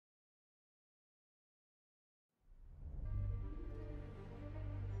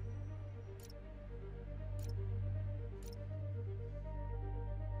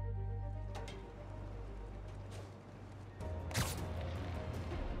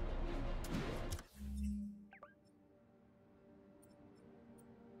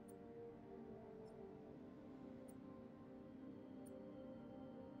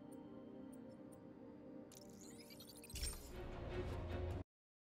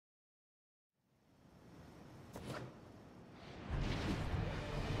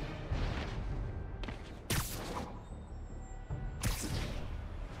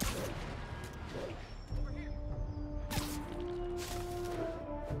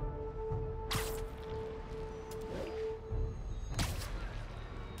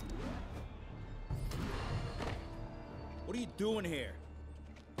doing here?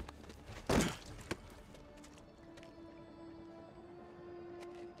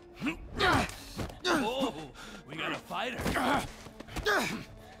 Oh, we got a fighter.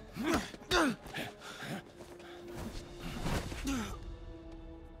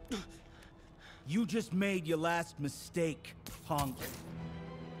 You just made your last mistake, punk.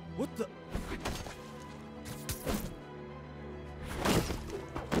 What the?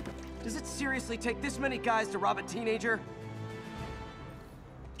 Does it seriously take this many guys to rob a teenager?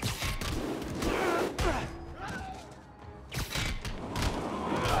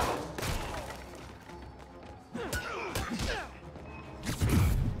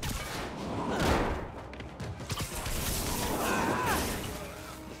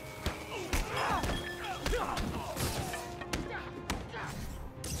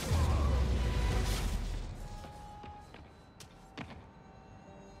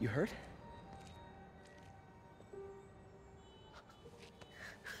 You hurt?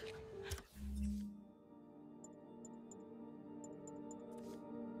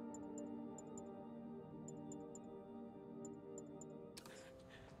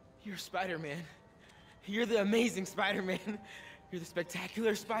 You're Spider-Man. You're the amazing Spider-Man. You're the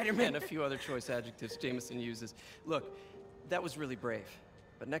spectacular Spider-Man. And a few other choice adjectives Jameson uses. Look, that was really brave.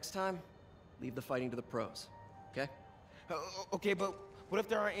 But next time, leave the fighting to the pros, okay? Okay, but what if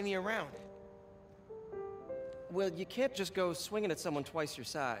there aren't any around? Well, you can't just go swinging at someone twice your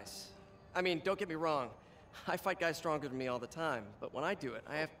size. I mean, don't get me wrong. I fight guys stronger than me all the time, but when I do it,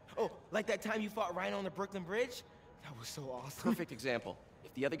 I have... Oh, like that time you fought Rhino on the Brooklyn Bridge? That was so awesome. Perfect example.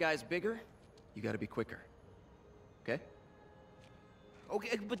 If the other guy's bigger, you gotta be quicker. Okay?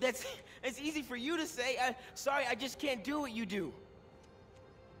 Okay, but that's easy for you to say. Sorry, I just can't do what you do.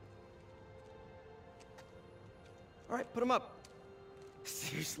 All right, put him up.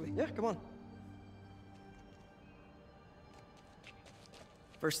 Seriously? Yeah, come on.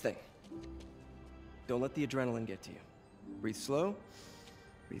 First thing, don't let the adrenaline get to you. Breathe slow,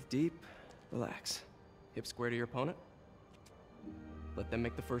 breathe deep, relax. Hip square to your opponent. Let them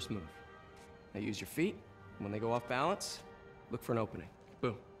make the first move. Now use your feet. When they go off balance, look for an opening.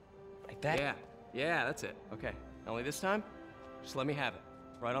 Boom. Like that? Yeah, that's it. Okay. Only this time, just let me have it.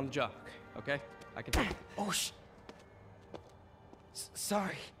 Right on the jaw. Okay? I can... Oh,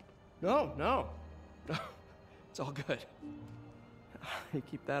 sorry. No. It's all good. You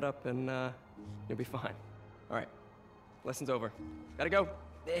keep that up and you'll be fine. All right. Lesson's over. Gotta go.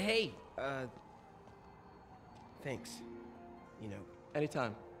 Hey, thanks. You know.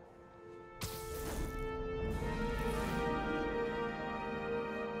 Anytime.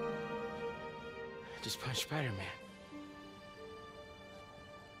 Just punch Spider-Man.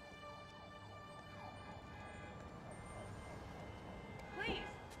 Please.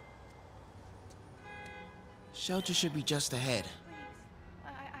 Shelter should be just ahead. Please. I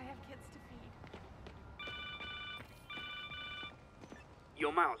have kids to feed.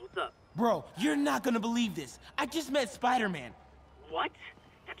 Yo, Miles, what's up? Bro, you're not gonna believe this. I just met Spider-Man. What?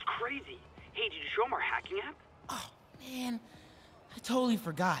 That's crazy. Hey, did you show him our hacking app? Oh, man. I totally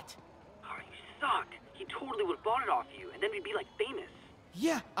forgot. Oh, you suck. He totally would have bought it off you, and then we'd be, like, famous.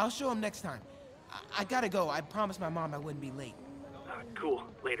 Yeah, I'll show him next time. I gotta go. I promised my mom I wouldn't be late. Cool.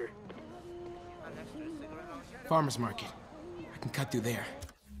 Later. Farmer's market. I can cut through there.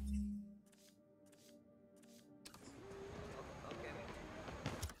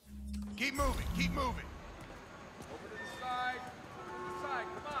 Keep moving, keep moving. Over to the side. Over to the side,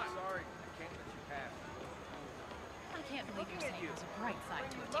 come on. Sorry, I can't let you pass. I can't believe you're saying you. there's a bright side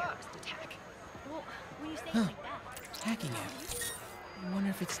to a terrorist attack. Well, when you say Huh. it like that... Hacking app. I wonder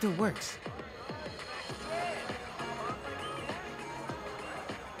if it still works.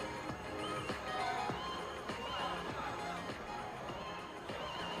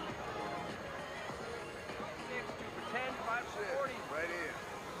 Right here.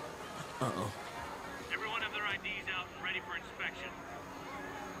 Uh-oh. Everyone have their IDs out and ready for inspection.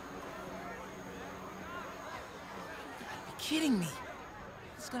 You gotta be kidding me.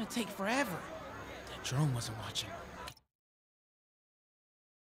 It's gonna take forever. That drone wasn't watching.